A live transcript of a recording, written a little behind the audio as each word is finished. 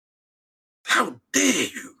how dare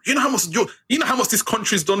you? You know how much this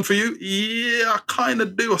country's done for you? Yeah, I kind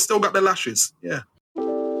of do. I still got the lashes. Yeah.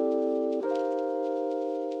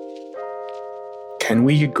 Can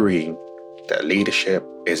we agree that leadership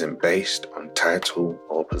isn't based on title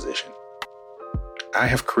or position? I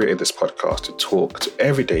have created this podcast to talk to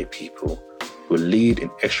everyday people who lead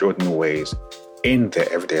in extraordinary ways in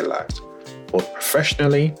their everyday lives, both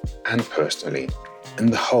professionally and personally,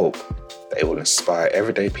 in the hope that it will inspire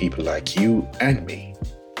everyday people like you and me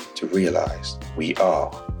to realize we are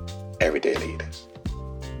everyday leaders.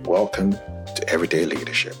 Welcome to Everyday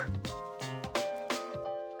Leadership.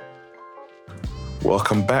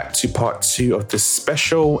 Welcome back to part 2 of this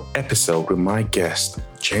special episode with my guest,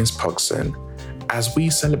 James Pogson, as we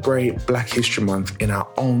celebrate Black History Month in our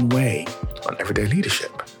own way on Everyday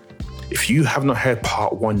Leadership. If you have not heard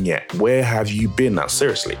part 1 yet, where have you been now?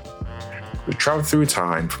 Seriously. We travel through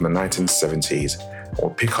time from the 1970s and we'll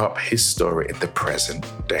pick up his story in the present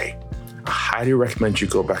day. I highly recommend you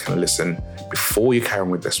go back and listen before you carry on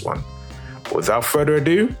with this one. But without further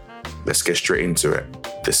ado, let's get straight into it.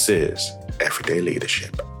 This is Everyday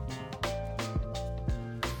Leadership.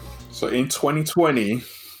 So in 2020,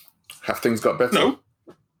 have things got better? No.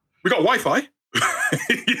 We got Wi-Fi.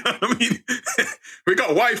 You know what I mean? We got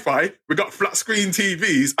Wi-Fi. We got flat screen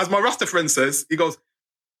TVs. As my Rasta friend says, he goes,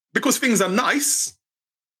 because things are nice,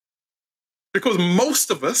 because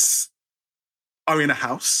most of us are in a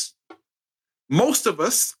house, most of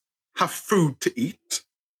us have food to eat,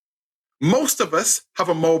 most of us have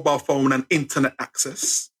a mobile phone and internet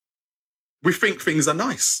access. We think things are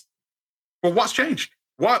nice. But what's changed?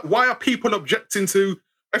 Why are people objecting to,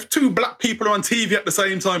 if 2 black people are on TV at the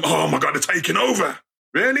same time, oh my God, they're taking over.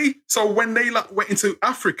 Really? So when they went into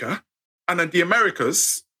Africa and then the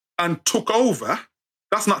Americas and took over,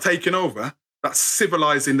 that's not taking over, that's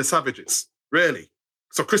civilizing the savages. Really?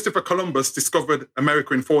 So Christopher Columbus discovered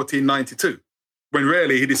America in 1492, when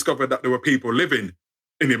really he discovered that there were people living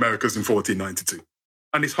in the Americas in 1492.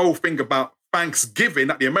 And this whole thing about Thanksgiving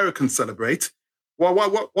that the Americans celebrate, well,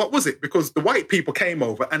 what was it? Because the white people came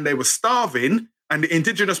over and they were starving and the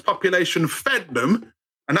indigenous population fed them,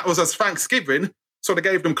 and that was as Thanksgiving, so they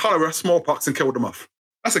gave them cholera, smallpox, and killed them off.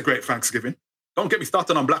 That's a great Thanksgiving. Don't get me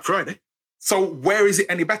started on Black Friday. So where is it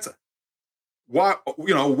any better? Why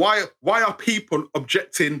are people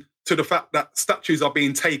objecting to the fact that statues are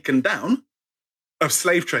being taken down of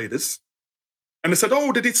slave traders? And they said,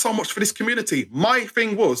 oh, they did so much for this community. My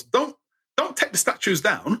thing was, don't take the statues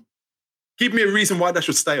down. Give me a reason why they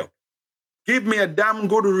should stay up. Give me a damn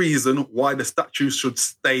good reason why the statues should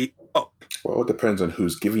stay up. Well, it depends on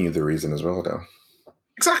who's giving you the reason as well, though.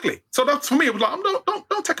 Exactly. So that for me, it was like,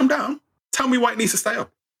 don't take them down. Tell me why it needs to stay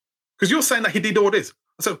up. Because you're saying that he did all this.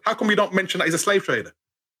 So how come you don't mention that he's a slave trader?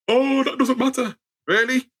 Oh, that doesn't matter.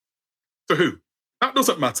 Really? To who? That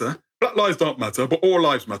doesn't matter. Black lives don't matter, but all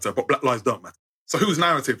lives matter, but black lives don't matter. So whose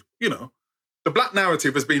narrative? The black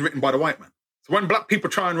narrative has been written by the white man. So when black people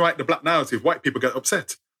try and write the black narrative, white people get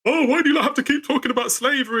upset. Oh, why do you not have to keep talking about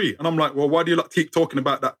slavery? And I'm like, well, why do you not keep talking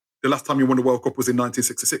about that? The last time you won the World Cup was in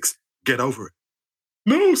 1966. Get over it.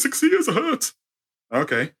 No, 6 years hurt.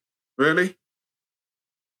 Okay. Really?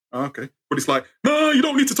 Okay. But it's like, no, you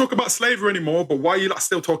don't need to talk about slavery anymore, but why are you not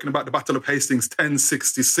still talking about the Battle of Hastings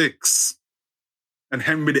 1066 and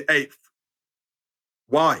Henry VIII?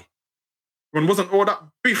 Why? When wasn't all that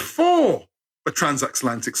before the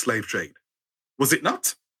transatlantic slave trade? Was it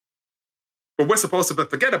not? But we're supposed to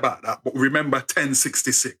forget about that, but remember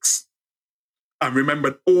 1066. And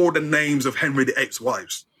remember all the names of Henry VIII's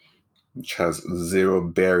wives. Which has zero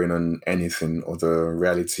bearing on anything or the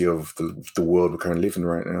reality of the world we're currently living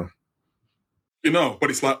right now. But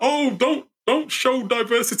it's like, oh, don't show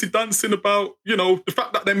diversity dancing about, the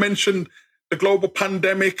fact that they mentioned the global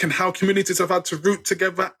pandemic and how communities have had to root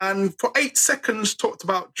together. And for 8 seconds talked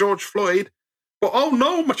about George Floyd. But oh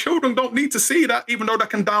no, my children don't need to see that, even though they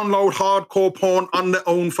can download hardcore porn on their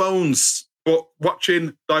own phones. But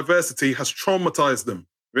watching diversity has traumatized them.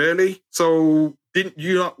 Really? So didn't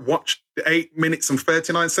you not watch the 8 minutes and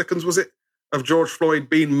 39 seconds, was it, of George Floyd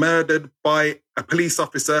being murdered by a police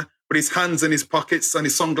officer with his hands in his pockets and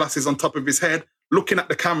his sunglasses on top of his head, looking at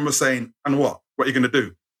the camera saying, and what? What are you going to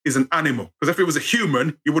do? He's an animal. Because if it was a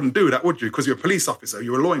human, you wouldn't do that, would you? Because you're a police officer,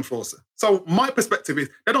 you're a law enforcer. So my perspective is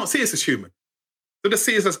they don't see us as human. They just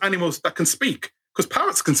see us as animals that can speak. Because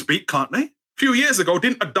parrots can speak, can't they? A few years ago,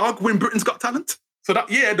 didn't a dog win Britain's Got Talent? So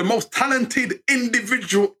that year, the most talented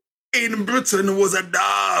individual in Britain was a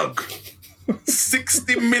dog.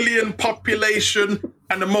 60 million population,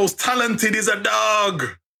 and the most talented is a dog.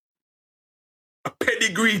 A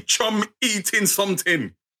pedigree chum eating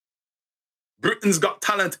something. Britain's Got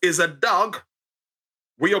Talent is a dog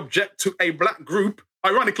we object to a black group,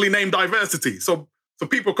 ironically named diversity. So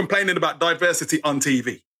people complaining about diversity on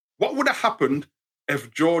TV. What would have happened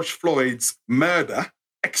if George Floyd's murder,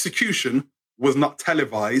 execution, was not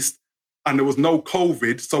televised and there was no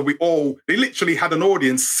COVID? So they literally had an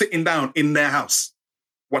audience sitting down in their house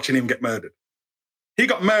watching him get murdered. He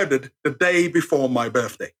got murdered the day before my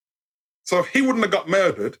birthday. So if he wouldn't have got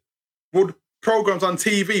murdered, would programs on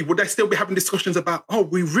TV, would they still be having discussions about,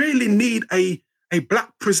 we really need a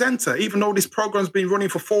black presenter, even though this program's been running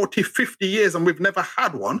for 40, 50 years and we've never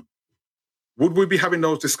had one? Would we be having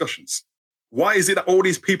those discussions? Why is it that all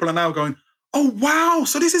these people are now going, oh, wow,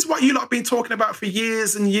 so this is what you lot have been talking about for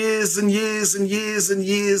years and years and years and years and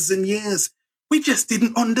years and years. We just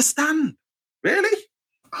didn't understand. Really?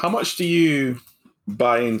 How much do you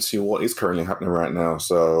buy into what is currently happening right now?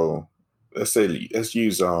 So let's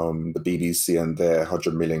use the BBC and their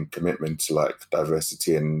 100 million commitment to like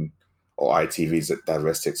diversity or ITV's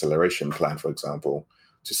diversity acceleration plan, for example,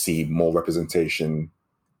 to see more representation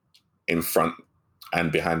in front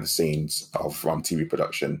and behind the scenes of TV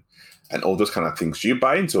production and all those kind of things. Do you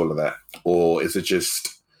buy into all of that? Or is it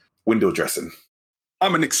just window dressing?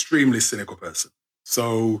 I'm an extremely cynical person,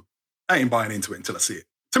 so I ain't buying into it until I see it.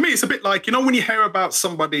 To me, it's a bit like, when you hear about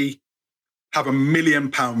somebody have £1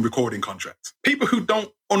 million recording contract, people who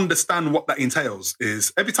don't understand what that entails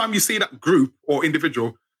is every time you see that group or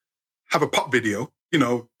individual have a pop video,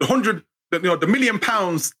 the £1 million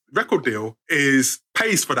record deal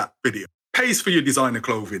pays for that video, pays for your designer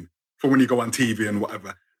clothing for when you go on TV and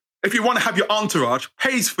whatever. If you want to have your entourage,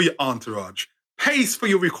 pays for your entourage, pays for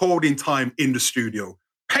your recording time in the studio,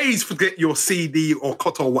 pays for get your CD or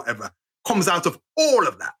cut or whatever, comes out of all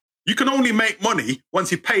of that. You can only make money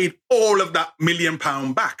once you paid all of that £1 million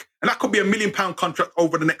back. And that could be £1 million contract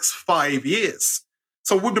over the next 5 years.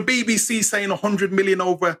 So would the BBC saying 100 million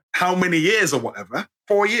over how many years or whatever,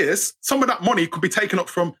 4 years, some of that money could be taken up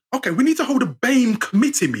from, okay, we need to hold a BAME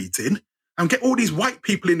committee meeting and get all these white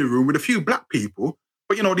people in the room with a few black people.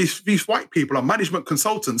 But, these white people are management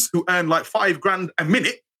consultants who earn like $5,000 a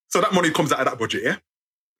minute. So that money comes out of that budget, yeah?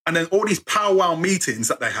 And then all these powwow meetings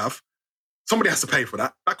that they have, somebody has to pay for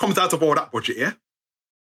that. That comes out of all that budget, yeah?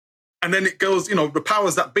 And then it goes, the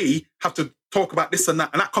powers that be have to talk about this and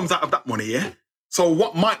that comes out of that money, yeah? So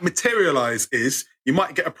what might materialize is you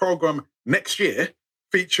might get a program next year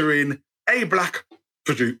featuring a black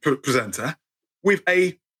presenter with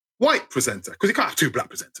a white presenter, because you can't have two black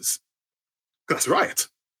presenters. That's right.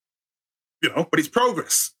 But it's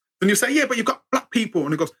progress. Then you say, yeah, but you've got black people.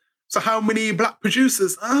 And it goes, so how many black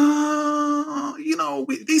producers?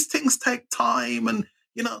 These things take time and,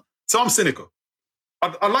 So I'm cynical.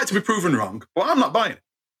 I'd like to be proven wrong, but I'm not buying it.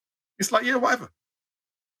 It's like, yeah, whatever.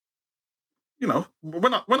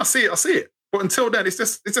 When I see it, I see it. But until then, it's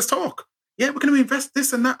just talk. Yeah, we're going to invest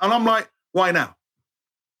this and that. And I'm like, why now?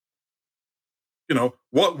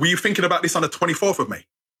 What were you thinking about this on the 24th of May?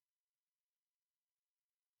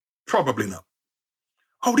 Probably not.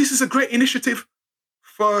 Oh, this is a great initiative.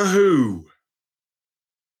 For who?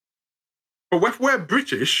 But if we're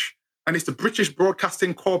British and it's the British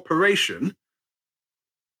Broadcasting Corporation,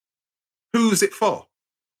 who's it for?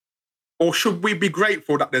 Or should we be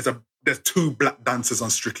grateful that there's two black dancers on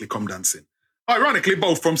Strictly Come Dancing? Ironically,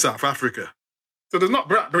 both from South Africa. So there's not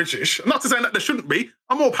black British. I'm not to say that there shouldn't be.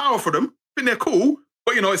 I'm more power for them. I think they're cool.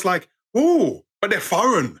 But, it's like, oh, but they're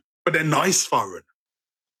foreign. But they're nice foreign.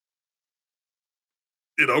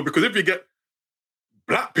 Because if you get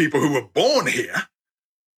black people who were born here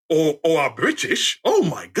or are British, oh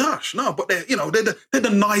my gosh, no, but they're the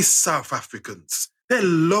nice South Africans. They're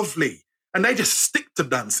lovely. And they just stick to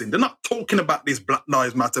dancing. They're not talking about this Black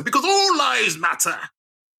Lives Matter because all lives matter.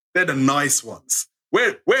 They're the nice ones.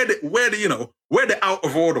 We're the out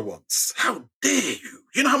of order ones. How dare you?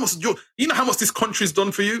 You know how much this country's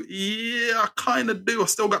done for you? Yeah, I kind of do. I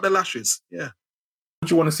still got the lashes. Yeah. What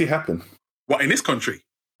do you want to see happen? What, in this country?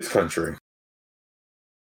 This country.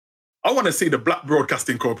 I want to see the Black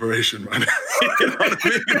Broadcasting Corporation, man. You know what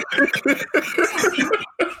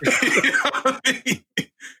I mean?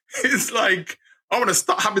 It's like, I want to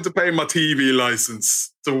start having to pay my TV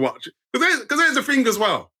license to watch. Because there's the thing as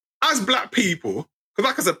well. As black people, because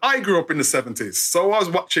like I said, I grew up in the 70s. So I was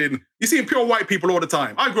watching, you see pure white people all the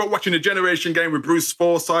time. I grew up watching the Generation Game with Bruce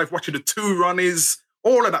Forsyth, watching the Two Ronnies,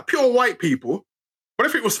 all of that. Pure white people. But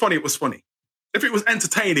if it was funny, it was funny. If it was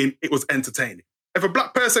entertaining, it was entertaining. If a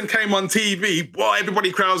black person came on TV, boy,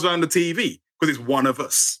 everybody crowds around the TV because it's one of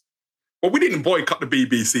us. But we didn't boycott the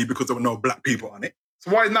BBC because there were no black people on it.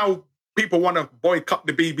 So why now people want to boycott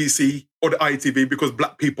the BBC or the ITV because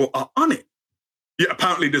black people are on it? Yet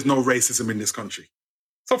apparently there's no racism in this country.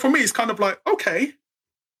 So for me, it's kind of like, okay,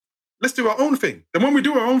 let's do our own thing. Then when we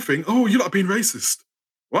do our own thing, oh, you lot are being racist.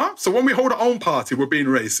 What? So when we hold our own party, we're being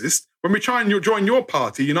racist. When we try and join your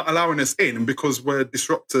party, you're not allowing us in because we're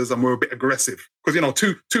disruptors and we're a bit aggressive. Because, you know,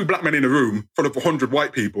 two black men in a room full of 100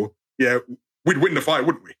 white people, yeah, we'd win the fight,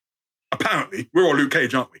 wouldn't we? Apparently, we're all Luke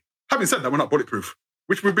Cage, aren't we? Having said that, we're not bulletproof,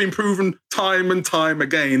 which we've been proven time and time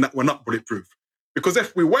again that we're not bulletproof. Because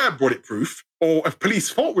if we were bulletproof, or if police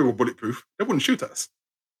thought we were bulletproof, they wouldn't shoot at us.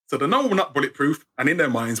 So they know we're not bulletproof, and in their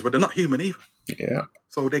minds, but they're not human either. Yeah.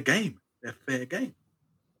 So they're game. They're fair game.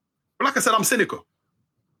 But like I said, I'm cynical.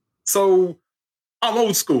 So I'm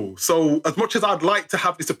old school. So as much as I'd like to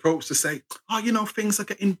have this approach to say, oh, you know, things are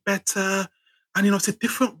getting better, and, you know, it's a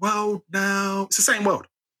different world now. It's the same world.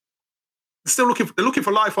 They're looking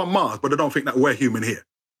for life on Mars, but they don't think that we're human here,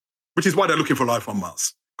 which is why they're looking for life on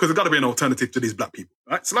Mars. Because there's got to be an alternative to these black people,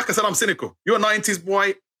 right? So like I said, I'm cynical. You're a 90s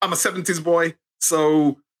boy. I'm a 70s boy.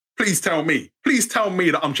 So please tell me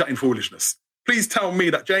that I'm chatting foolishness. Please tell me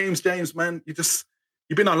that, James, man, you've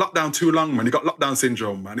been on lockdown too long, man. You got lockdown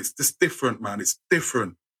syndrome, man. It's just different, man. It's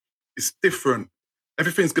different.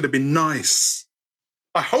 Everything's going to be nice.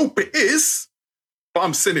 I hope it is, but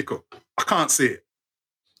I'm cynical. I can't see it.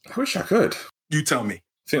 I wish I could. You tell me.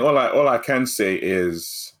 I think all I can say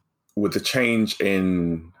is with the change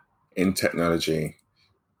in technology,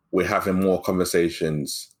 we're having more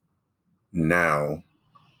conversations now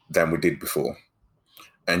than we did before.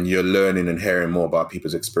 And you're learning and hearing more about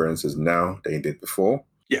people's experiences now than you did before.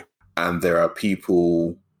 Yeah. And there are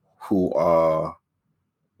people who are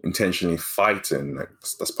intentionally fighting, like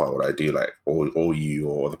that's part of what I do, like all you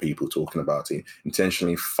or other people talking about it,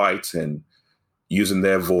 intentionally fighting, using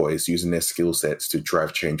their voice, using their skill sets to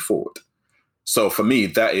drive change forward. So for me,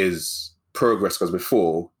 that is progress, because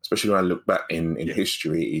before, especially when I look back in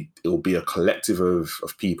history, it will be a collective of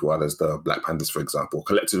people, as the Black Panthers, for example, a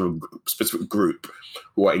collective of specific group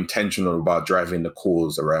who are intentional about driving the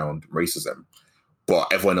cause around racism,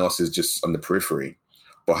 but everyone else is just on the periphery.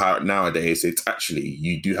 But how nowadays, it's actually,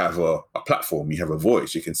 you do have a platform, you have a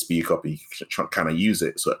voice, you can speak up, you can kind of use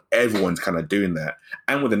it. So everyone's kind of doing that.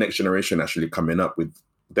 And with the next generation actually coming up with,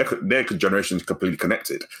 their generation is completely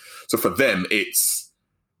connected. So for them, it's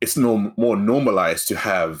more normalized to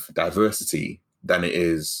have diversity than it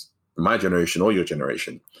is my generation or your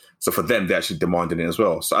generation. So for them, they're actually demanding it as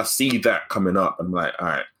well. So I see that coming up. I'm like, all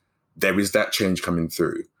right, there is that change coming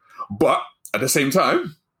through. But at the same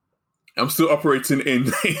time, I'm still operating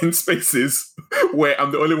in spaces where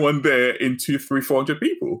I'm the only one there in 200, 300, 400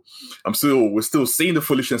 people. We're still seeing the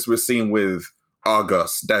foolishness we're seeing with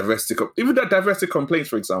Argos, even that diversity complaints,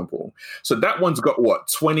 for example. So that one's got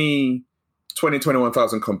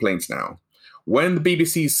 21,000 complaints now. When the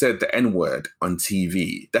BBC said the N-word on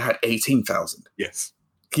TV, they had 18,000. Yes.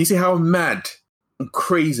 Can you see how mad and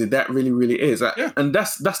crazy that really, really is? Yeah. And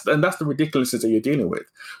that's the ridiculousness that you're dealing with.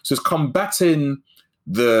 So it's combating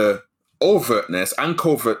the overtness and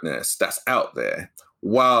covertness that's out there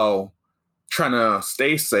while trying to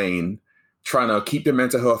stay sane, trying to keep your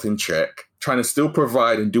mental health in check, trying to still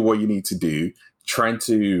provide and do what you need to do, trying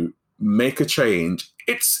to make a change.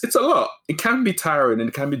 It's a lot. It can be tiring and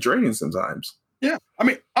it can be draining sometimes. Yeah. I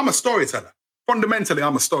mean, I'm a storyteller. Fundamentally,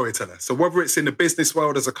 I'm a storyteller. So whether it's in the business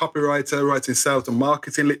world as a copywriter, writing sales and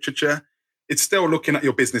marketing literature, it's still looking at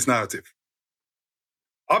your business narrative.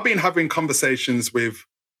 I've been having conversations with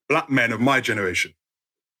Black men of my generation.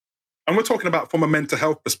 And we're talking about from a mental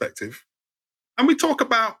health perspective. And we talk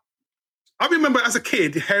about, I remember as a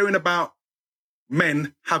kid hearing about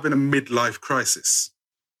men having a midlife crisis.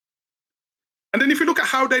 And then if you look at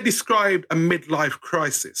how they described a midlife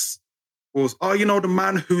crisis, was, the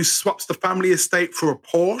man who swaps the family estate for a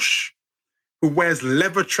Porsche, who wears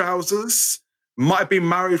leather trousers, might have been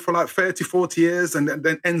married for like 30, 40 years, and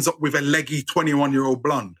then ends up with a leggy 21-year-old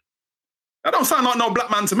blonde. That don't sound like no black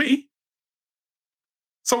man to me.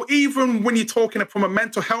 So even when you're talking from a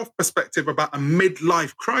mental health perspective about a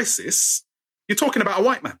midlife crisis, you're talking about a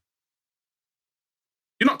white man.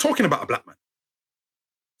 You're not talking about a black man.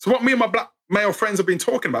 So what me and my black male friends have been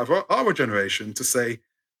talking about for our generation to say,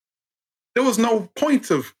 there was no point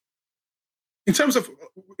of, in terms of,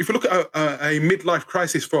 if you look at a midlife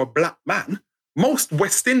crisis for a black man, most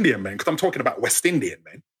West Indian men, because I'm talking about West Indian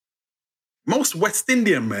men, most West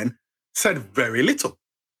Indian men said very little.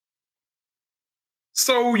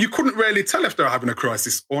 So you couldn't really tell if they're having a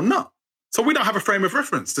crisis or not. So we don't have a frame of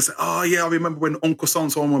reference to say, I remember when Uncle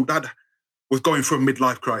so-and-so and Dad was going through a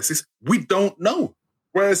midlife crisis. We don't know.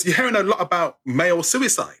 Whereas you're hearing a lot about male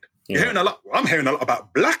suicide. Yeah. I'm hearing a lot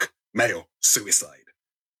about black male suicide.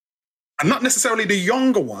 And not necessarily the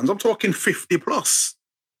younger ones. I'm talking 50 plus.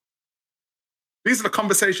 These are the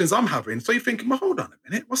conversations I'm having. So you're thinking, well, hold on a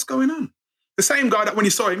minute, what's going on? The same guy that when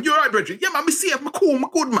you saw him, you're right, Bridget. Yeah, man, me see him, I'm cool, I'm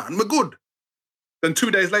good, man, I'm good. Then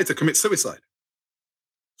 2 days later, commits suicide.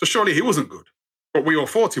 So surely he wasn't good, but we all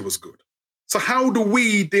thought he was good. So how do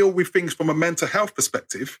we deal with things from a mental health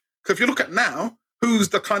perspective? Because if you look at now, who's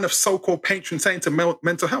the kind of so-called patron saint of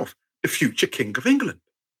mental health? The future king of England.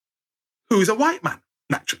 Who's a white man,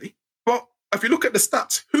 naturally. But if you look at the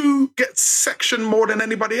stats, who gets sectioned more than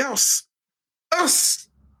anybody else? Us.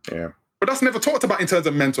 Yeah. But that's never talked about in terms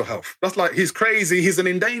of mental health. That's like, he's crazy, he's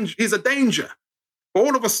a danger. For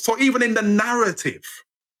all of us, so even in the narrative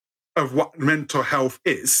of what mental health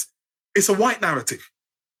is, it's a white narrative.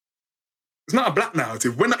 It's not a black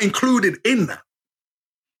narrative. We're not included in that.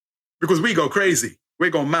 Because we go crazy, we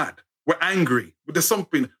go mad, we're angry, there's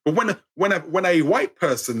something. But when a white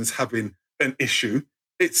person is having an issue,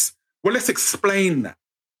 it's, well, let's explain that.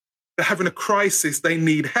 They're having a crisis, they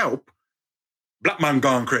need help. Black man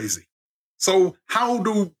gone crazy. So how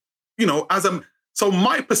do, so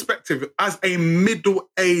my perspective as a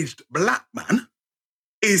middle-aged black man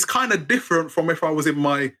is kind of different from if I was in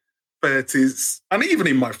my 30s and even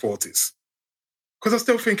in my 40s. Because I'm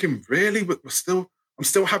still thinking, really? I'm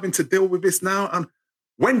still having to deal with this now? And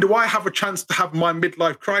when do I have a chance to have my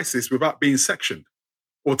midlife crisis without being sectioned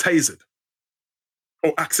or tasered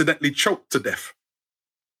or accidentally choked to death?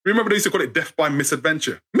 Remember they used to call it death by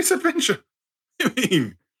misadventure. Misadventure? What do you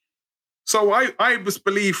mean? So I just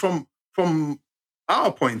believe from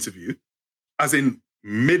our point of view, as in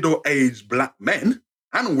middle-aged black men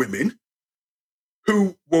and women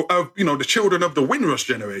who were, the children of the Windrush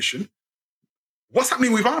generation, what's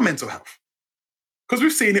happening with our mental health? Because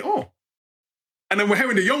we've seen it all. And then we're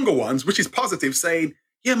hearing the younger ones, which is positive, saying,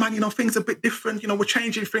 yeah, man, things are a bit different. We're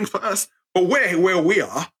changing things for us. But where we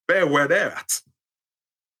are, they're where they're at.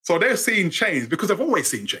 So they're seeing change because they've always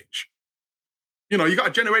seen change. You got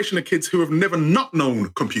a generation of kids who have never not known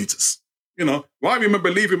computers. Well, I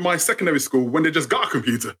remember leaving my secondary school when they just got a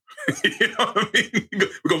computer. You know what I mean?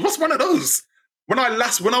 Because what's one of those? When I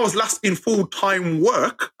was last in full-time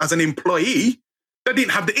work as an employee, they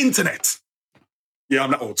didn't have the internet. Yeah,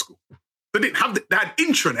 I'm not old school. They had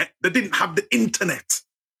intranet, they didn't have the internet.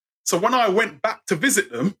 So when I went back to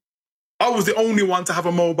visit them, I was the only one to have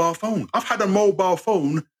a mobile phone. I've had a mobile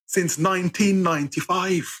phone since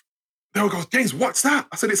 1995. They would go, James, what's that?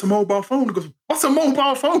 I said, it's a mobile phone. He goes, what's a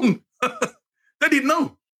mobile phone? They didn't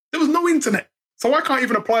know. There was no internet. So I can't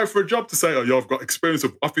even apply for a job to say, I've got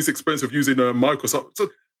office experience of using Microsoft. So,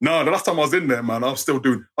 no, the last time I was in there, man, I was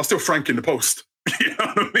still franking the post. You know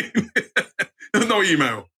what I mean? There's no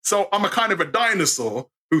email. So I'm a kind of a dinosaur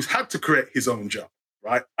who's had to create his own job,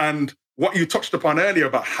 right? And what you touched upon earlier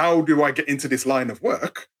about how do I get into this line of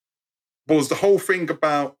work was the whole thing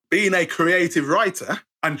about being a creative writer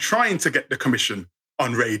and trying to get the commission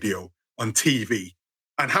on radio, on TV.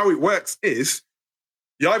 And how it works is,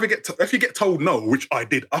 you either if you get told no, which I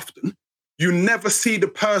did often, you never see the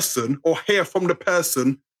person or hear from the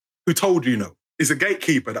person who told you no. It's a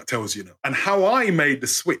gatekeeper that tells you no. And how I made the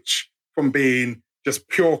switch from being just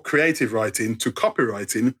pure creative writing to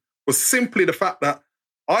copywriting was simply the fact that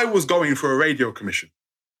I was going for a radio commission.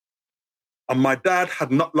 And my dad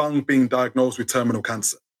had not long been diagnosed with terminal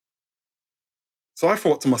cancer. So I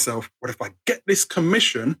thought to myself, what if I get this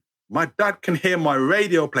commission, my dad can hear my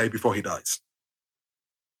radio play before he dies.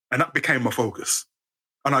 And that became my focus.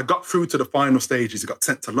 And I got through to the final stages. It got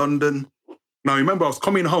sent to London. Now, remember, I was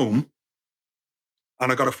coming home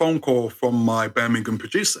and I got a phone call from my Birmingham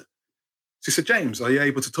producer. She said, James, are you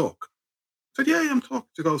able to talk? I said, yeah, I'm talking.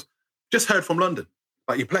 She goes, just heard from London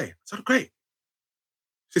about your play. I said, great.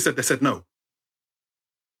 She said, they said no.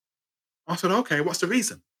 I said, okay, what's the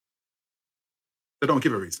reason? They don't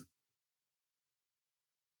give a reason.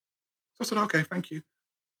 So I said, okay, thank you.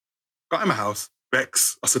 Got in my house,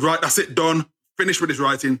 Bex. I said, right, that's it, done. Finished with this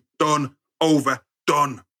writing, done, over,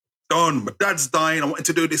 done. My dad's dying, I wanted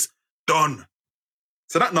to do this, done.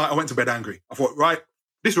 So that night I went to bed angry. I thought, right,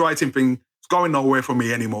 this writing thing is going nowhere for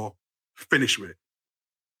me anymore. Finish with it.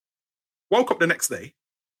 Woke up the next day.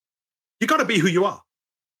 You got to be who you are.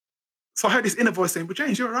 So I heard this inner voice saying, well,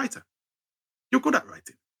 James, you're a writer. You're good at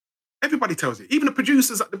writing. Everybody tells you. Even the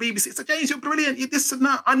producers at the BBC say, James, you're brilliant. You're this and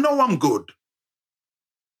that. I know I'm good.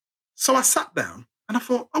 So I sat down and I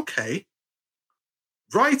thought, okay,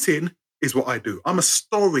 writing is what I do. I'm a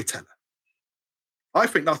storyteller. I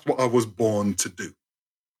think that's what I was born to do.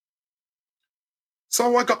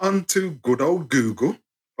 So I got onto good old Google.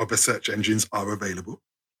 Other search engines are available.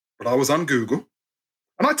 But I was on Google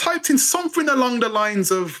and I typed in something along the lines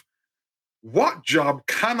of, what job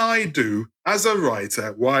can I do as a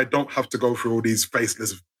writer where I don't have to go through all these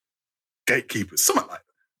faceless gatekeepers, something like that.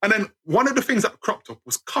 And then one of the things that cropped up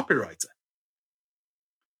was copywriter.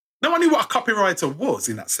 Now, I knew what a copywriter was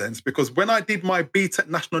in that sense, because when I did my BTEC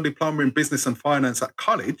National Diploma in Business and Finance at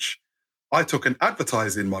college, I took an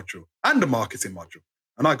advertising module and a marketing module,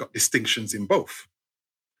 and I got distinctions in both.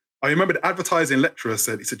 I remember the advertising lecturer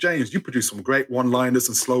said, he said, James, you produce some great one-liners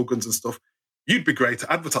and slogans and stuff. You'd be great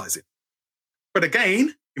at advertising. But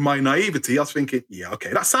again, in my naivety, I was thinking, yeah,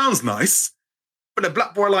 okay, that sounds nice. But a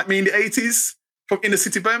black boy like me in the 80s from inner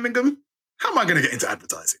city Birmingham, how am I going to get into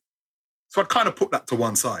advertising? So I'd kind of put that to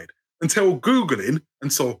one side until Googling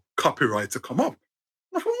and saw copywriter come up.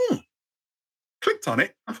 And I thought, clicked on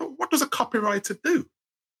it. I thought, what does a copywriter do?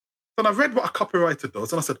 Then I read what a copywriter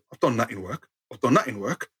does, and I said, I've done that in work. I've done that in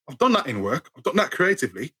work. I've done that in work. I've done that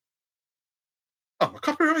creatively. I'm a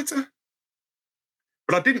copywriter.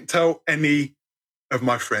 But I didn't tell any of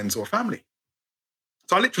my friends or family.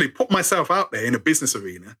 So I literally put myself out there in a business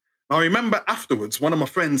arena. And I remember afterwards, one of my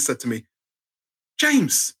friends said to me,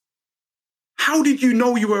 James, how did you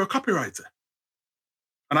know you were a copywriter?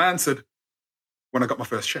 And I answered, when I got my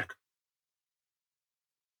first check.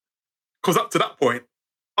 Because up to that point,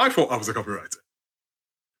 I thought I was a copywriter.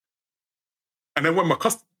 And then when my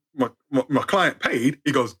client paid,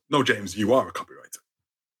 he goes, no, James, you are a copywriter.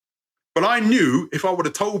 But I knew if I would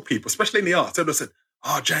have told people, especially in the arts, they would have said,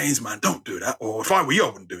 oh, James, man, don't do that. Or if I were you, I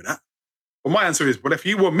wouldn't do that. Well, my answer is, well, if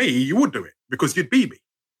you were me, you would do it because you'd be me.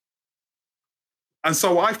 And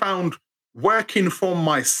so I found working for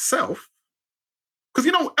myself, because,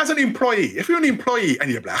 you know, as an employee, if you're an employee and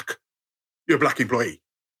you're a black employee.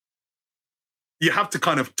 You have to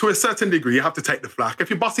kind of, to a certain degree, you have to take the flak. If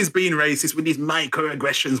your boss is being racist with these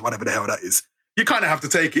microaggressions, whatever the hell that is, you kind of have to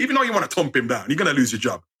take it. Even though you want to thump him down, you're going to lose your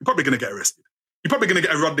job. You're probably going to get arrested. You're probably going to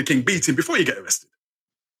get a Rodney King beating before you get arrested.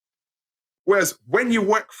 Whereas when you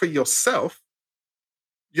work for yourself,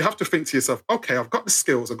 you have to think to yourself, okay, I've got the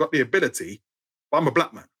skills, I've got the ability, but I'm a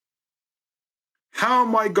black man. How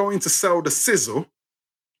am I going to sell the sizzle,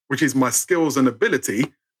 which is my skills and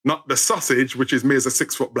ability, not the sausage, which is me as a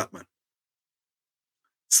 6-foot black man?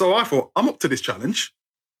 So I thought, I'm up to this challenge.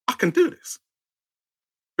 I can do this.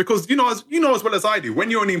 Because you know as well as I do, when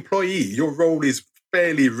you're an employee, your role is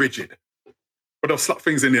fairly rigid. But they'll slap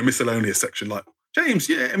things in the miscellaneous section like, James,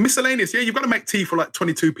 yeah, miscellaneous. Yeah, you've got to make tea for like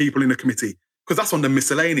 22 people in the committee because that's on the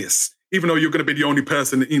miscellaneous, even though you're going to be the only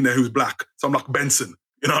person in there who's black. So I'm like Benson,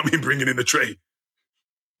 you know what I mean, bringing in the tray.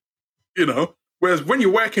 You know, whereas when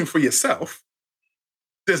you're working for yourself,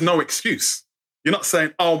 there's no excuse. You're not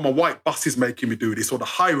saying, oh, my white boss is making me do this or the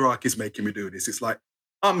hierarchy is making me do this. It's like,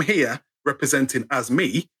 I'm here representing as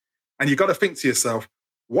me. And you got to think to yourself,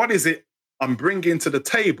 what is it I'm bringing to the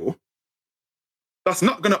table that's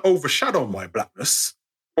not going to overshadow my blackness,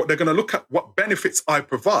 but they're going to look at what benefits I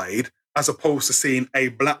provide as opposed to seeing a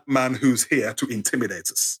black man who's here to intimidate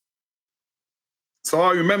us. So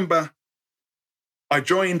I remember I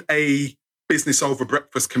joined a business over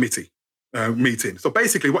breakfast committee meeting. So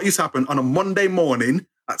basically what used to happen on a Monday morning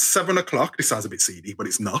at 7:00, this sounds a bit seedy, but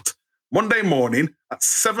it's not. Monday morning at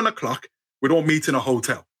 7:00, we'd all meet in a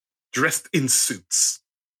hotel, dressed in suits.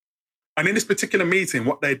 And in this particular meeting,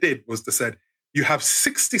 what they did was they said, you have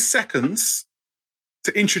 60 seconds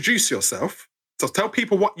to introduce yourself. So tell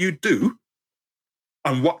people what you do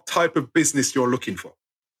and what type of business you're looking for.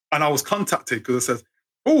 And I was contacted because it says,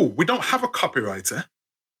 oh, we don't have a copywriter.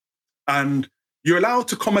 And you're allowed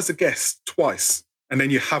to come as a guest twice. And then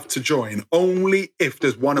you have to join only if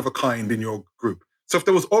there's one of a kind in your group. So if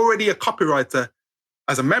there was already a copywriter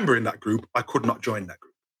as a member in that group, I could not join that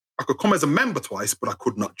group. I could come as a member twice, but I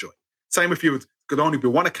could not join. Same if you could only be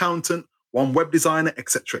one accountant, one web designer,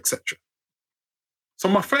 etc., etc. So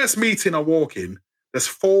my first meeting I walk in, there's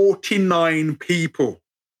 49 people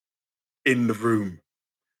in the room.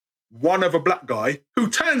 One of a black guy who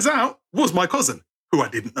turns out was my cousin, who I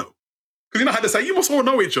didn't know. Because you know how they say, you must all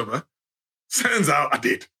know each other. Turns out I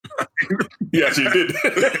did. You actually did.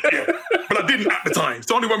 Yeah, but I didn't at the time.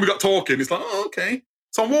 So only when we got talking, it's like, oh, okay.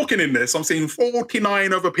 So I'm walking in there, so I'm seeing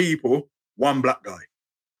 49 other people, one black guy.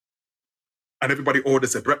 And everybody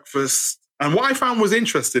orders their breakfast. And what I found was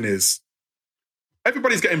interesting is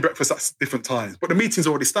everybody's getting breakfast at different times, but the meeting's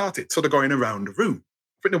already started. So they're going around the room.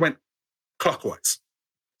 I think they went clockwise.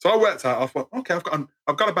 So I worked out, I thought, okay,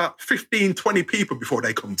 I've got about 15, 20 people before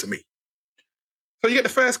they come to me. So you get the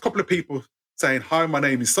first couple of people saying, hi, my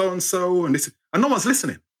name is so-and-so, and this, and no one's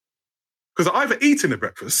listening. Because they're either eating the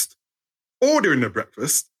breakfast, ordering the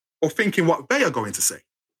breakfast, or thinking what they are going to say.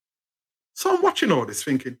 So I'm watching all this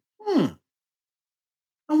thinking, no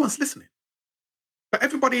one's listening. But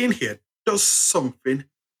everybody in here does something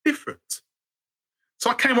different. So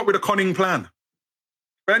I came up with a cunning plan.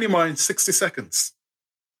 Bearing in mind, 60 seconds.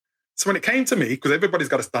 So when it came to me, because everybody's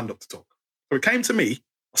got to stand up to talk. So it came to me,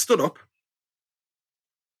 I stood up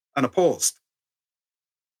and I paused.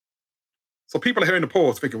 So people are hearing the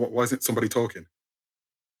pause thinking, why isn't somebody talking?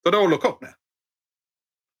 So they all look up now.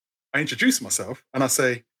 I introduce myself and I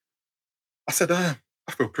said, I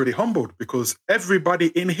feel pretty humbled because everybody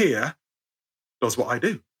in here does what I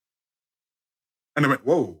do. And they went,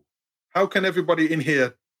 whoa, how can everybody in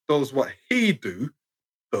here does what he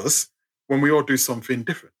does when we all do something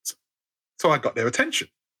different? So I got their attention.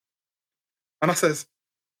 And I says,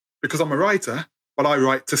 because I'm a writer, but I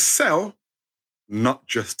write to sell, not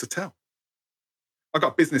just to tell. I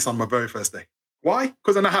got business on my very first day. Why?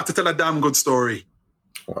 Because I know how to tell a damn good story.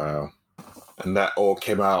 Wow. And that all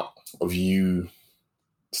came out of you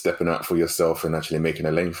stepping out for yourself and actually making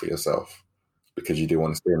a lane for yourself because you didn't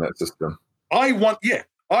want to stay in that system. I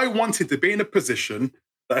wanted to be in a position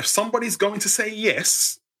that if somebody's going to say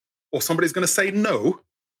yes or somebody's going to say no,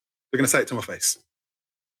 they're going to say it to my face.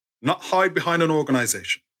 Not hide behind an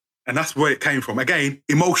organization. And that's where it came from. Again,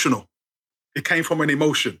 emotional. It came from an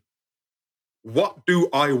emotion. What do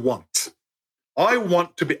I want? I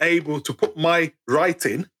want to be able to put my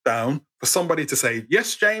writing down for somebody to say,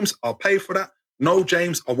 yes, James, I'll pay for that. No,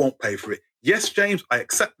 James, I won't pay for it. Yes, James, I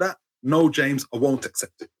accept that. No, James, I won't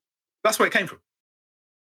accept it. That's where it came from.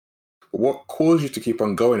 What caused you to keep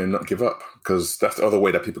on going and not give up? Because that's the other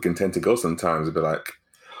way that people can tend to go sometimes. They'll be like,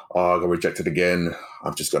 oh, I got rejected again.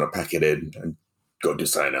 I'm just going to pack it in and go do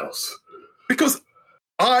something else. Because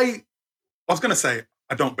I was going to say,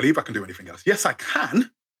 I don't believe I can do anything else. Yes, I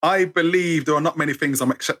can. I believe there are not many things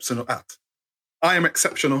I'm exceptional at. I am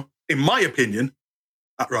exceptional, in my opinion,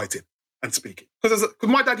 at writing and speaking. Because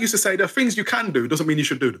my dad used to say, there are things you can do, doesn't mean you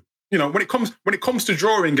should do them. You know, when it comes to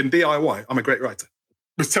drawing and DIY, I'm a great writer.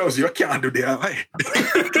 Which tells you I can't do DIY.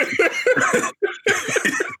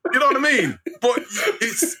 You know what I mean? But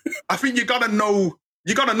I think you gotta know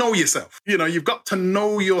yourself. You know, you've got to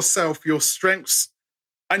know yourself, your strengths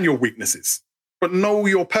and your weaknesses, but know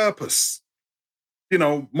your purpose. You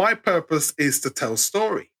know, my purpose is to tell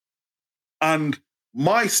story. And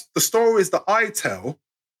the stories that I tell,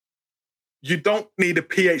 you don't need a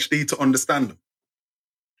PhD to understand them.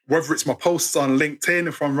 Whether it's my posts on LinkedIn,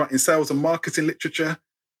 if I'm writing sales and marketing literature.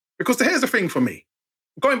 Because here's the thing for me.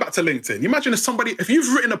 Going back to LinkedIn, imagine if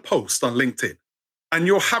you've written a post on LinkedIn and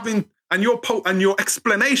your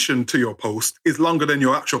explanation to your post is longer than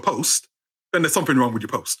your actual post, then there's something wrong with your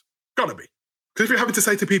post. Gotta be. Because if you're having to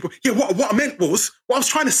say to people, yeah, what I meant was, what I was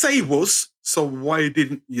trying to say was, so why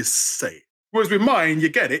didn't you say it? Whereas with mine, you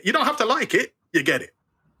get it. You don't have to like it, you get it.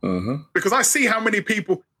 Mm-hmm. Because I see how many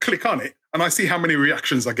people click on it and I see how many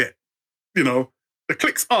reactions I get. You know, the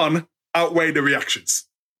clicks on outweigh the reactions.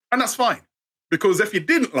 And that's fine. Because if you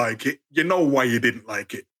didn't like it, you know why you didn't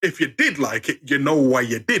like it. If you did like it, you know why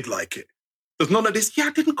you did like it. There's none of this, I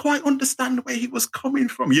didn't quite understand where he was coming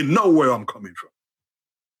from. You know where I'm coming from.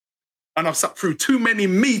 And I've sat through too many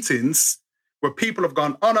meetings where people have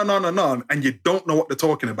gone on and on and on, and you don't know what they're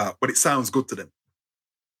talking about, but it sounds good to them.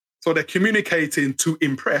 So they're communicating to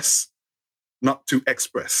impress, not to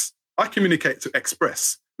express. I communicate to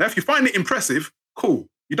express. Now, if you find it impressive, cool.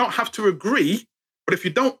 You don't have to agree, but if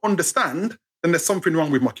you don't understand, then there's something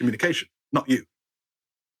wrong with my communication, not you.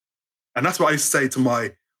 And that's what I used to say to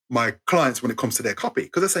my clients when it comes to their copy,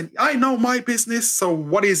 because they're saying, I know my business, so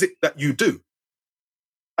what is it that you do?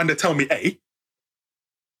 And they tell me A.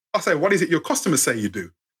 I say, what is it your customers say you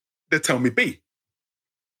do? They tell me B.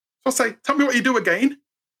 So I say, tell me what you do again.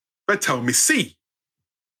 They tell me C.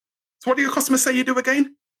 So what do your customers say you do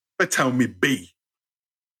again? They tell me B.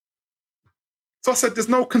 So I said, there's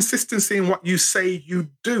no consistency in what you say you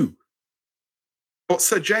do. But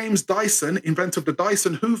Sir James Dyson, inventor of the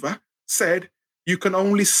Dyson Hoover, said, you can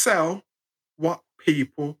only sell what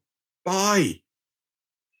people buy.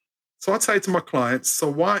 So I say to my clients, so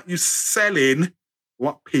why aren't you selling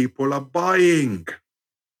what people are buying?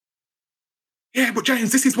 Yeah, but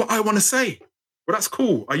James, this is what I want to say. Well, that's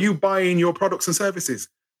cool. Are you buying your products and services?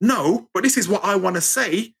 No, but this is what I want to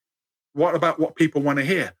say. What about what people want to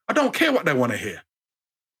hear? I don't care what they want to hear.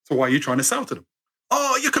 So why are you trying to sell to them?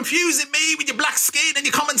 Oh, you're confusing me with your black skin and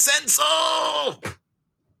your common sense. Oh!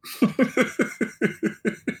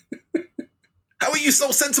 How are you so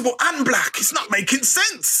sensible and black? It's not making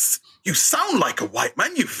sense. You sound like a white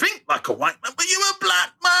man. You think like a white man, but you're a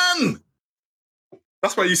black man.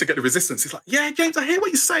 That's why I used to get the resistance. It's like, yeah, James, I hear what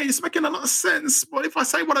you're saying. It's making a lot of sense. But if I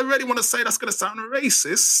say what I really want to say, that's going to sound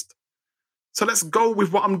racist. So let's go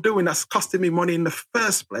with what I'm doing that's costing me money in the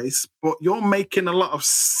first place. But you're making a lot of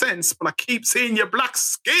sense. But I keep seeing your black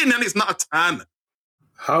skin and it's not a tan.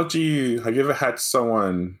 Have you ever had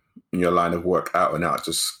someone in your line of work out and out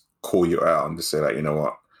just call you out and just say, like, you know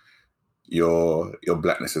what, your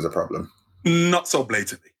blackness is a problem? Not so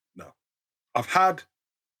blatantly, no. I've had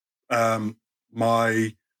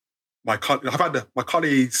my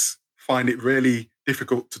colleagues find it really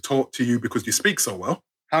difficult to talk to you because you speak so well.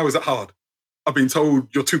 How is that hard? I've been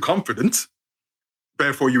told you're too confident,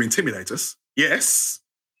 therefore you intimidate us. Yes.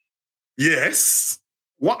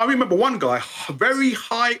 I remember one guy very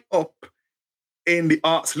high up in the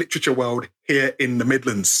arts literature world here in the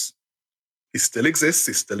Midlands. He still exists.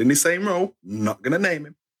 He's still in the same role. Not going to name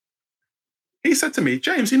him. He said to me,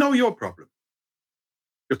 James, you know your problem.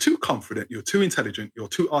 You're too confident, you're too intelligent, you're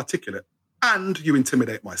too articulate, and you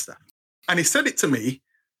intimidate my staff. And he said it to me.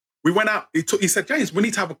 We went out, he said, James, we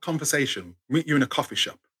need to have a conversation, meet you in a coffee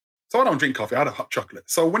shop. So I don't drink coffee, I had a hot chocolate.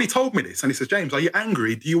 So when he told me this, and he said, James, are you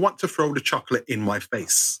angry? Do you want to throw the chocolate in my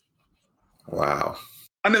face? Wow.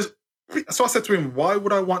 So I said to him, why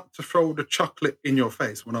would I want to throw the chocolate in your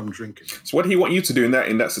face when I'm drinking? So what did he want you to do in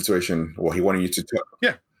that situation? Or he wanted you to tell?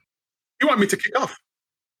 Yeah. He wanted me to kick off.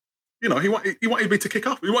 You know, he wanted me to kick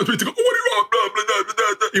off. He wanted me to go, what do you want? Blah, blah, blah, blah,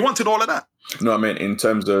 blah. He wanted all of that. No, I mean, in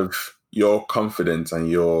terms of your confidence and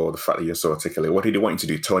the fact that you're so articulate, what did he want you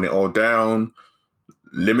to do? Tone it all down?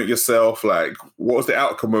 Limit yourself? Like, what was the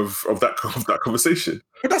outcome of that conversation?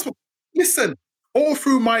 But listen, all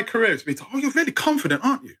through my career, it's been told, oh, you're really confident,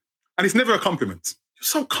 aren't you? And it's never a compliment. You're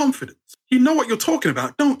so confident. You know what you're talking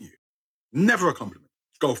about, don't you? Never a compliment.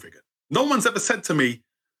 Go figure. No one's ever said to me,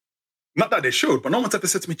 not that they should, but no one's ever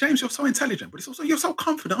said to me, James, you're so intelligent, but it's also, you're so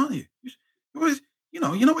confident, aren't you? You always, you know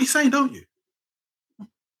what you're saying, don't you?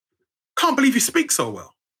 Can't believe you speak so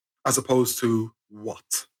well. As opposed to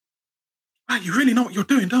what? Man, you really know what you're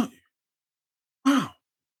doing, don't you? Wow.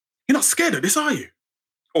 You're not scared of this, are you?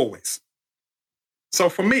 Always. So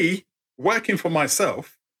for me, working for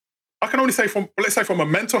myself, I can only say let's say from a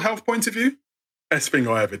mental health point of view, best thing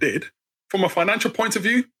I ever did. From a financial point of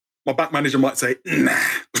view, my bank manager might say, nah.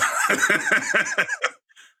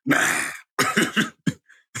 Nah.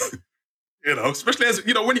 You know, especially as,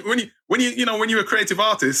 you know, when you're a creative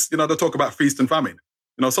artist, you know, they talk about feast and famine.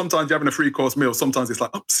 You know, sometimes you're having a 3-course meal. Sometimes it's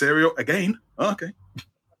like, oh, cereal again. Oh, okay.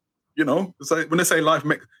 You know, so when they say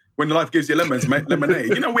when life gives you lemons, make lemonade.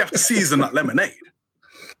 You know, we have to season that lemonade.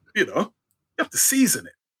 You know, you have to season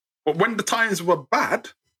it. But when the times were bad,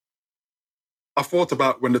 I thought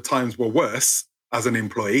about when the times were worse as an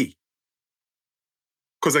employee.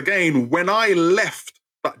 Because again, when I left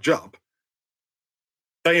that job,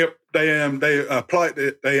 they re-advertised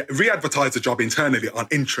the job internally on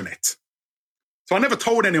intranet. So I never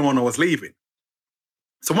told anyone I was leaving.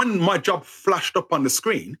 So when my job flashed up on the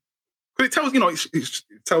screen, because it tells, you know, it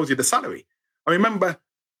tells you the salary. I remember,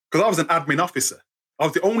 because I was an admin officer. I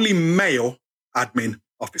was the only male admin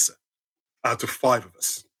officer out of 5 of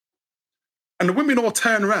us. And the women all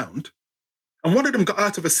turned around, and one of them got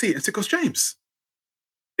out of a seat and said, goes, James,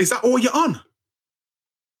 is that all you're on?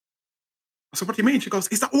 I said, what do you mean? She goes,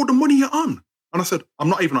 is that all the money you're on? And I said, I'm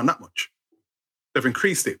not even on that much. They've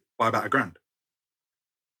increased it by about $1,000.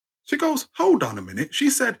 She goes, hold on a minute. She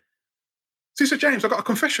said, James, I've got a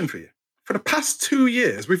confession for you. For the past 2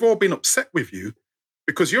 years, we've all been upset with you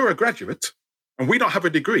because you're a graduate and we don't have a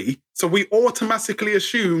degree. So we automatically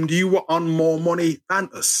assumed you were on more money than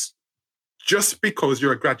us just because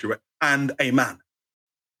you're a graduate and a man.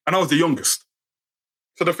 And I was the youngest.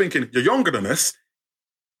 So they're thinking, you're younger than us,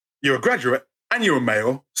 you're a graduate and you're a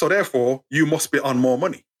male, so therefore you must be on more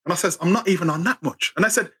money. And I says, I'm not even on that much. And I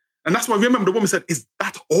said, and that's why I remember the woman said, is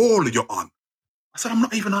that all you're on? I said, I'm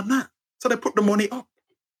not even on that. So they put the money up.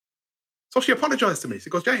 So she apologized to me.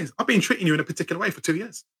 She goes, James, I've been treating you in a particular way for 2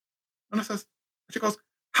 years. And she goes,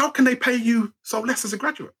 how can they pay you so less as a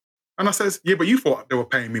graduate? And I says, yeah, but you thought they were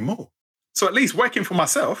paying me more. So at least working for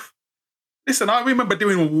myself, listen, I remember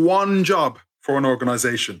doing one job for an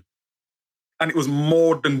organization and it was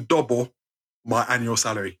more than double my annual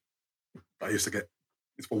salary that I used to get.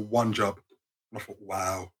 It's for one job. And I thought,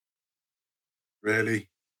 wow, really?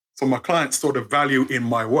 So my clients saw the value in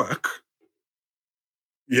my work,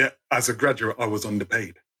 yet as a graduate, I was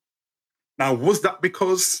underpaid. Now, was that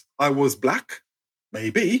because I was black?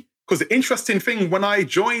 Maybe. Because the interesting thing, when I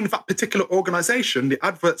joined that particular organization, the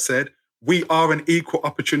advert said, we are an equal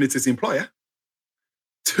opportunities employer.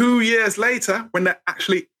 2 years later, when they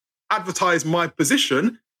actually advertised my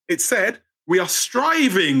position, it said, we are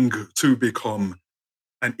striving to become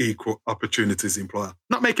an equal opportunities employer.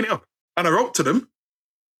 Not making it up. And I wrote to them,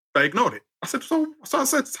 they ignored it. I said, so I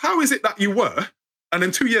said, how is it that you were? And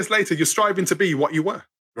then 2 years later, you're striving to be what you were.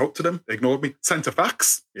 Wrote to them, they ignored me. Sent a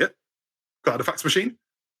fax, yeah. Got out the fax machine.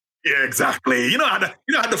 Yeah, exactly. How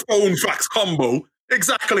the phone fax combo.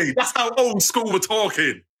 Exactly. That's how old school we're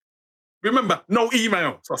talking. Remember, no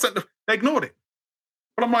email. So they ignored it.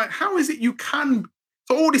 But I'm like, how is it you can?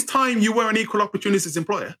 So all this time you were an equal opportunities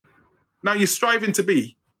employer. Now you're striving to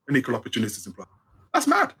be an equal opportunities employer. That's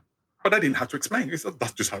mad. But I didn't have to explain.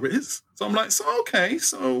 That's just how it is. So I'm like,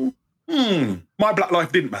 my black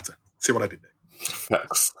life didn't matter. See what I did there.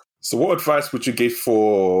 Facts. So what advice would you give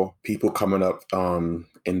for people coming up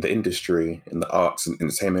in the industry, in the arts and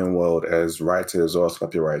entertainment world as writers or as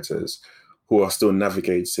copywriters who are still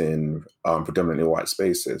navigating predominantly white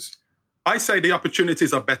spaces? I say the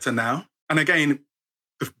opportunities are better now. And again,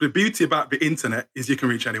 the beauty about the internet is you can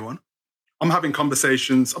reach anyone. I'm having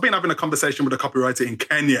conversations. I've been having a conversation with a copywriter in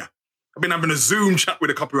Kenya. I've been having a Zoom chat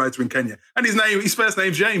with a copywriter in Kenya. And his first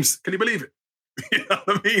name's James. Can you believe it? You know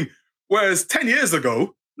what I mean? Whereas 10 years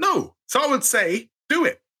ago, no. So I would say, do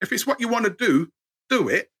it. If it's what you want to do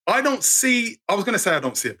it. I don't see a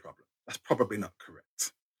problem. That's probably not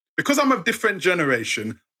correct. Because I'm of a different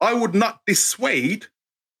generation, I would not dissuade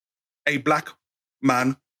a black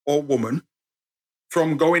man or woman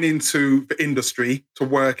from going into the industry to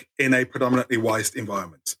work in a predominantly white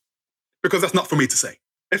environment. Because that's not for me to say.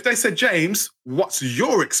 If they said, James, what's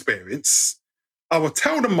your experience? I will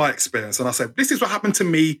tell them my experience. And I said, this is what happened to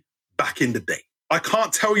me back in the day. I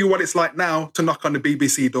can't tell you what it's like now to knock on the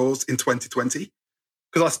BBC doors in 2020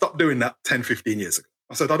 because I stopped doing that 10, 15 years ago.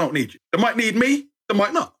 I said, I don't need you. They might need me, they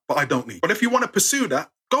might not, but I don't need you. But if you want to pursue that,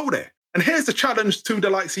 go there. And here's the challenge to the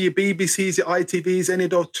likes of your BBCs, your ITVs, any of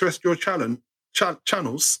those terrestrial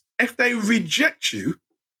channels. If they reject you,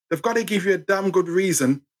 they've got to give you a damn good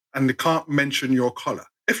reason and they can't mention your colour.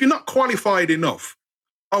 If you're not qualified enough,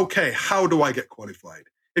 okay, how do I get qualified?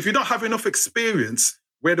 If you don't have enough experience,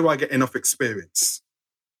 where do I get enough experience?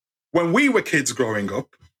 When we were kids growing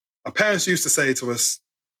up, our parents used to say to us,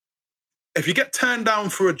 if you get turned down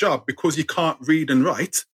for a job because you can't read and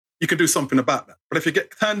write, you can do something about that. But if you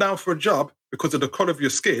get turned down for a job because of the colour of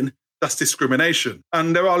your skin, that's discrimination.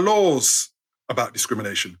 And there are laws about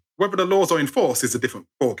discrimination. Whether the laws are enforced is a different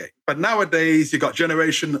ballgame. But nowadays, you got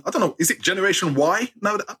generation, I don't know, is it generation Y?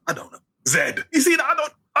 No, I don't know. Z. You see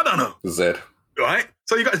that? I don't know. Z. Right?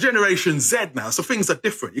 So you got generation Z now, so things are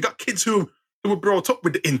different. You got kids who were brought up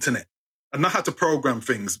with the internet and know how to program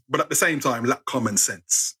things, but at the same time lack common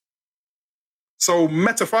sense. So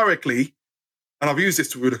metaphorically, and I've used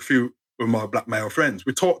this with a few of my black male friends,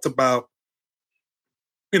 we talked about,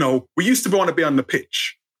 we used to want to be on the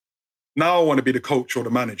pitch. Now I want to be the coach or the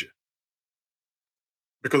manager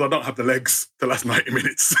because I don't have the legs to last 90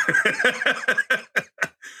 minutes.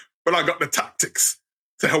 But I got the tactics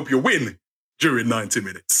to help you win during 90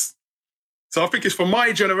 minutes. So I think it's for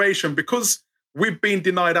my generation, because we've been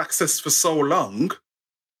denied access for so long,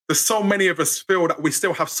 there's so many of us feel that we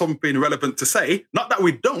still have something relevant to say. Not that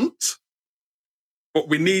we don't, but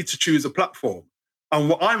we need to choose a platform. And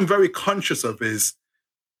what I'm very conscious of is,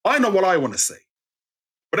 I know what I want to say.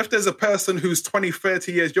 But if there's a person who's 20,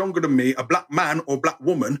 30 years younger than me, a black man or black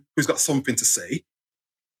woman who's got something to say,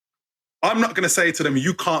 I'm not going to say to them,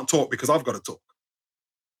 you can't talk because I've got to talk.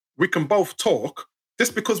 We can both talk.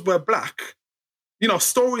 Just because we're black,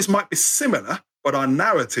 stories might be similar, but our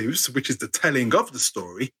narratives, which is the telling of the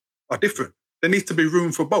story, are different. There needs to be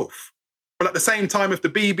room for both. But at the same time, if the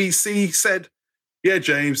BBC said, yeah,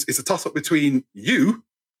 James, it's a toss-up between you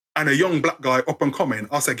and a young black guy up and coming,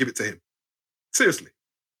 I'll say, give it to him. Seriously,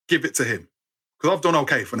 give it to him. Because I've done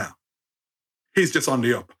okay for now. He's just on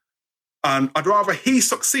the up. And I'd rather he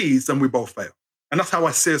succeeds than we both fail. And that's how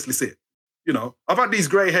I seriously see it. I've had these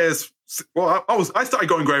grey hairs. Well, I started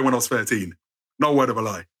going grey when I was 13. No word of a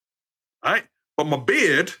lie. Right? But my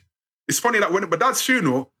beard, it's funny that when at my dad's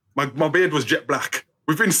funeral, my beard was jet black.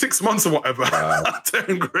 Within 6 months or whatever, wow. I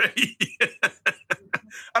turned grey.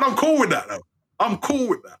 And I'm cool with that, though. I'm cool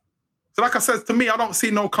with that. So like I said, to me, I don't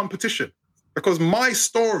see no competition because my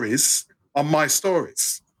stories are my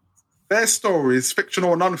stories. Their stories, fiction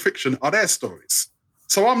or non-fiction, are their stories.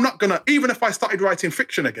 So I'm not going to, even if I started writing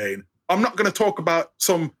fiction again, I'm not going to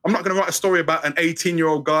I'm not going to write a story about an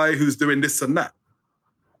 18-year-old guy who's doing this and that.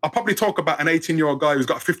 I'll probably talk about an 18-year-old guy who's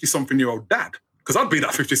got a 50-something-year-old dad, because I'd be that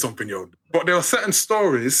 50-something-year-old. But there are certain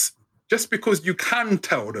stories, just because you can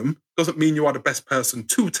tell them doesn't mean you are the best person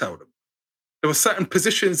to tell them. There are certain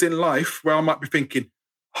positions in life where I might be thinking,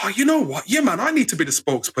 oh, you know what? Yeah, man, I need to be the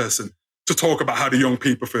spokesperson to talk about how the young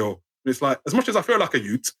people feel. And it's like, as much as I feel like a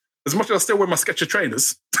youth, as much as I still wear my Skechers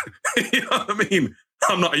trainers, you know what I mean?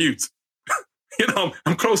 I'm not a youth.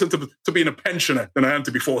 I'm closer to being a pensioner than I am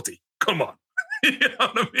to be 40. Come on. You know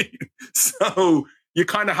what I mean? So you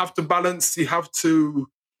kind of have to balance. You have to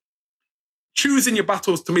choosing your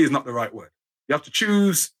battles to me is not the right word. You have to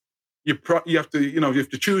choose you have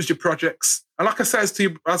to choose your projects. And like as I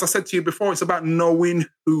said to you before, it's about knowing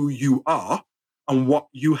who you are and what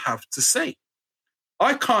you have to say.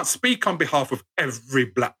 I can't speak on behalf of every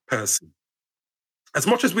black person. As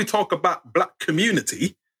much as we talk about black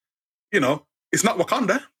community, it's not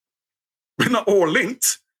Wakanda. We're not all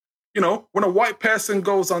linked. When a white person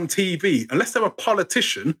goes on TV, unless they're a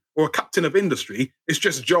politician or a captain of industry, it's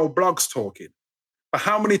just Joe Bloggs talking. But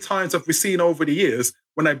how many times have we seen over the years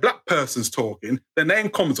when a black person's talking, their name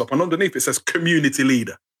comes up and underneath it says community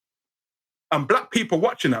leader. And black people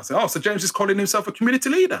watching that say, oh, so James is calling himself a community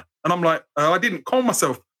leader. And I'm like, I didn't call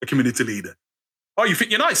myself a community leader. Oh, you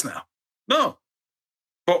think you're nice now? No.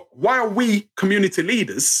 But why are we community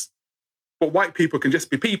leaders, but white people can just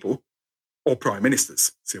be people or prime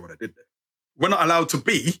ministers? See what I did there? We're not allowed to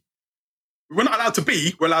be. We're not allowed to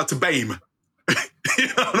be. We're allowed to BAME. You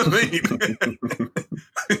know what I mean?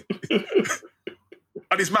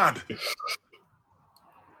 And it's mad.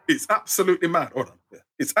 It's absolutely mad. Hold on.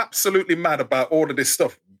 It's absolutely mad about all of this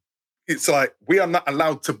stuff. It's like we are not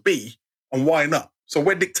allowed to be, and why not? So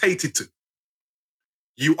we're dictated to.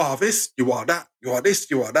 You are this, you are that, you are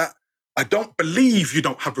this, you are that. I don't believe you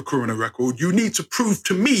don't have a criminal record. You need to prove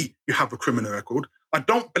to me you have a criminal record. I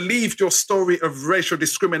don't believe your story of racial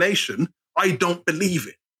discrimination. I don't believe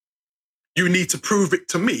it. You need to prove it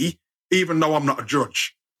to me, even though I'm not a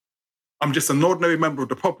judge. I'm just an ordinary member of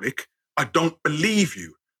the public. I don't believe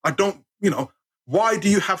you. I don't, why do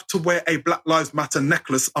you have to wear a Black Lives Matter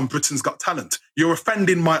necklace on Britain's Got Talent? You're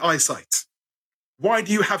offending my eyesight. Why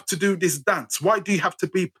do you have to do this dance? Why do you have to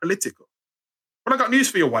be political? But I got news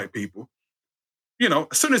for you, white people.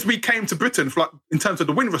 As soon as we came to Britain, in terms of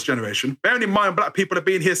the Windrush generation, bearing in mind black people have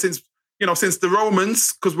been here since the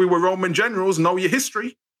Romans, because we were Roman generals, know your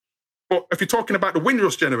history. But if you're talking about the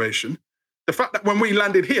Windrush generation, the fact that when we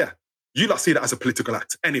landed here, you lot see that as a political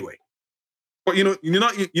act anyway. But you know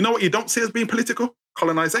what you don't see as being political?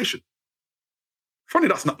 Colonization. Funny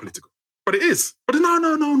that's not political, but it is. But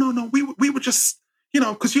no. We were just,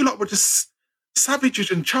 because you lot were just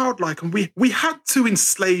savages and childlike, and we had to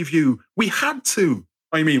enslave you. We had to.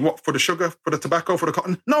 I mean, what, for the sugar, for the tobacco, for the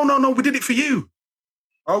cotton? No, we did it for you.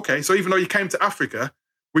 Okay, so even though you came to Africa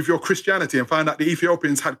with your Christianity and found out the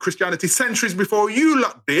Ethiopians had Christianity centuries before you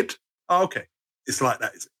lot did, okay, it's like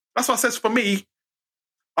that, is it? That's why I says for me,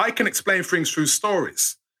 I can explain things through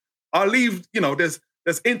stories. I'll leave, there's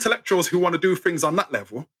intellectuals who want to do things on that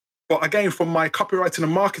level. But again, from my copywriting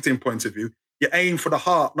and marketing point of view, you aim for the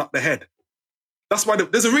heart, not the head. That's why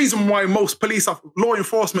there's a reason why most law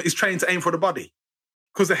enforcement is trained to aim for the body.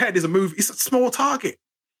 Because the head is it's a small target.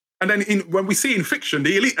 And then when we see in fiction,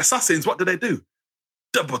 the elite assassins, what do?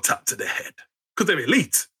 Double tap to the head. Because they're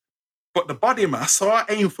elite. But the body mass, so I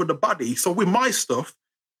aim for the body. So with my stuff,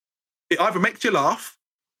 it either makes you laugh,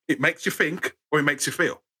 it makes you think, or it makes you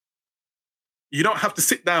feel. You don't have to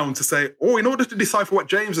sit down to say, in order to decipher what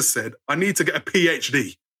James has said, I need to get a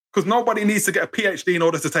PhD. Because nobody needs to get a PhD in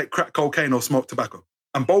order to take crack cocaine or smoke tobacco.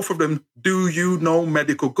 And both of them do you no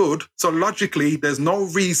medical good. So logically, there's no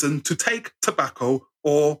reason to take tobacco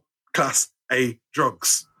or Class A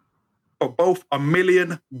drugs. But both are $1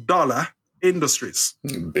 million industries.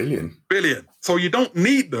 Billion. So you don't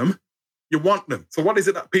need them. You want them. So what is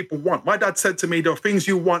it that people want? My dad said to me, there are things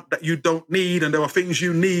you want that you don't need, and there are things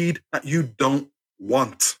you need that you don't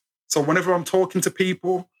want. So whenever I'm talking to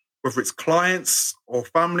people, whether it's clients or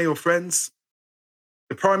family or friends,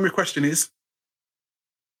 the primary question is,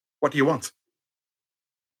 what do you want?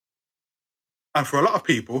 And for a lot of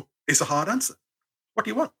people, it's a hard answer. What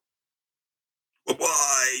do you want? Well,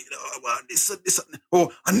 why? I want this and this.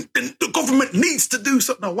 And the government needs to do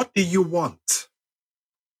something. No, what do you want?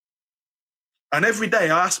 And every day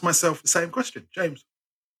I ask myself the same question. James,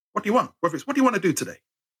 what do you want? Whether it's, what do you want to do today?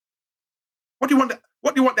 What do you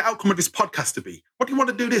want the outcome of this podcast to be? What do you want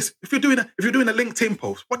to do this? If you're doing a LinkedIn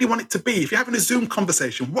post, what do you want it to be? If you're having a Zoom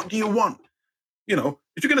conversation, what do you want?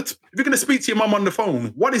 If you're gonna speak to your mum on the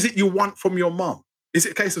phone, what is it you want from your mum? Is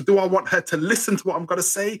it a case of, do I want her to listen to what I'm gonna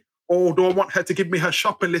say, or do I want her to give me her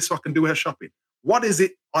shopping list so I can do her shopping? What is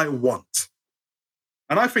it I want?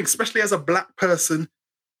 And I think, especially as a black person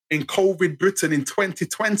in COVID Britain in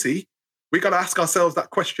 2020, we got to ask ourselves that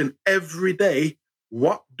question every day.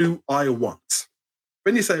 What do I want?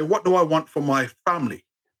 When you say, what do I want for my family?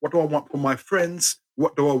 What do I want for my friends?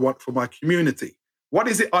 What do I want for my community? What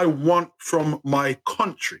is it I want from my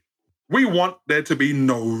country? We want there to be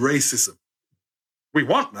no racism. We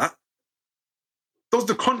want that. Does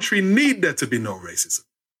the country need there to be no racism?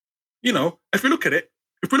 If we look at it,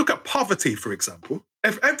 if we look at poverty, for example,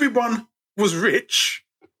 if everyone was rich,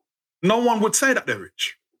 no one would say that they're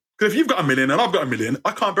rich. Because if you've got $1 million and I've got $1 million,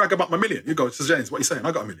 I can't brag about my $1 million. You go, "So James, what are you saying?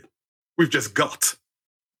 I got $1 million. We've just got."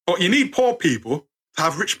 But you need poor people to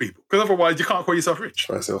have rich people, because otherwise you can't call yourself rich.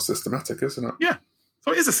 It's all systematic, isn't it? Yeah.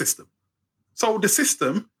 So it is a system. So the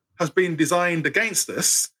system has been designed against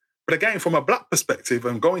us. But again, from a black perspective,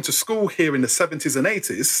 and going to school here in the 70s and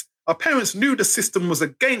 80s, our parents knew the system was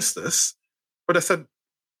against us, but they said,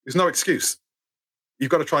 there's no excuse.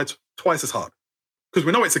 You've got to try twice as hard. Because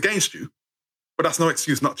we know it's against you, but that's no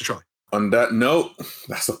excuse not to try. On that note,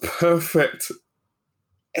 that's a perfect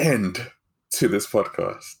end to this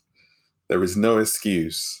podcast. There is no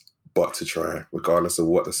excuse but to try, regardless of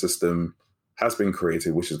what the system has been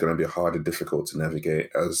created, which is going to be hard and difficult to navigate,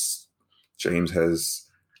 as James has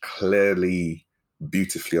clearly,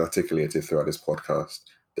 beautifully articulated throughout this podcast.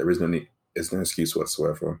 There's no excuse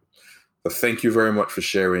whatsoever. But thank you very much for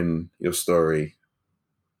sharing your story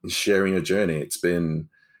and sharing your journey. It's been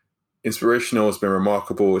inspirational. It's been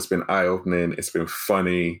remarkable. It's been eye-opening. It's been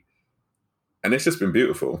funny. And it's just been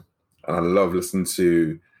beautiful. And I love listening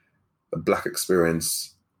to the Black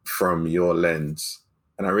experience from your lens.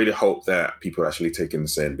 And I really hope that people actually take in the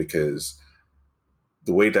same, because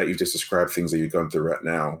the way that you've just described things that you're going through right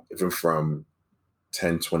now, even from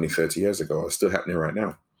 10, 20, 30 years ago, are still happening right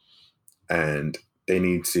now. And they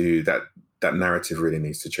need to, that narrative really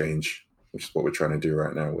needs to change, which is what we're trying to do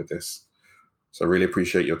right now with this. So I really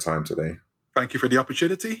appreciate your time today. Thank you for the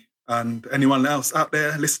opportunity. And anyone else out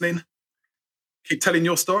there listening, keep telling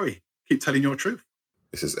your story. Keep telling your truth.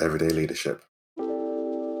 This is Everyday Leadership.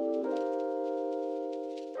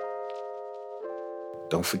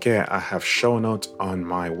 Don't forget, I have show notes on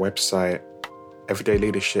my website,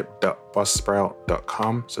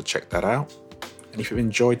 everydayleadership.buzzsprout.com, so check that out. And if you've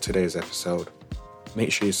enjoyed today's episode,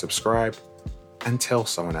 make sure you subscribe and tell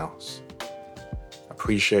someone else.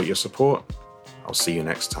 Appreciate your support. I'll see you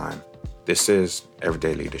next time. This is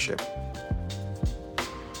Everyday Leadership.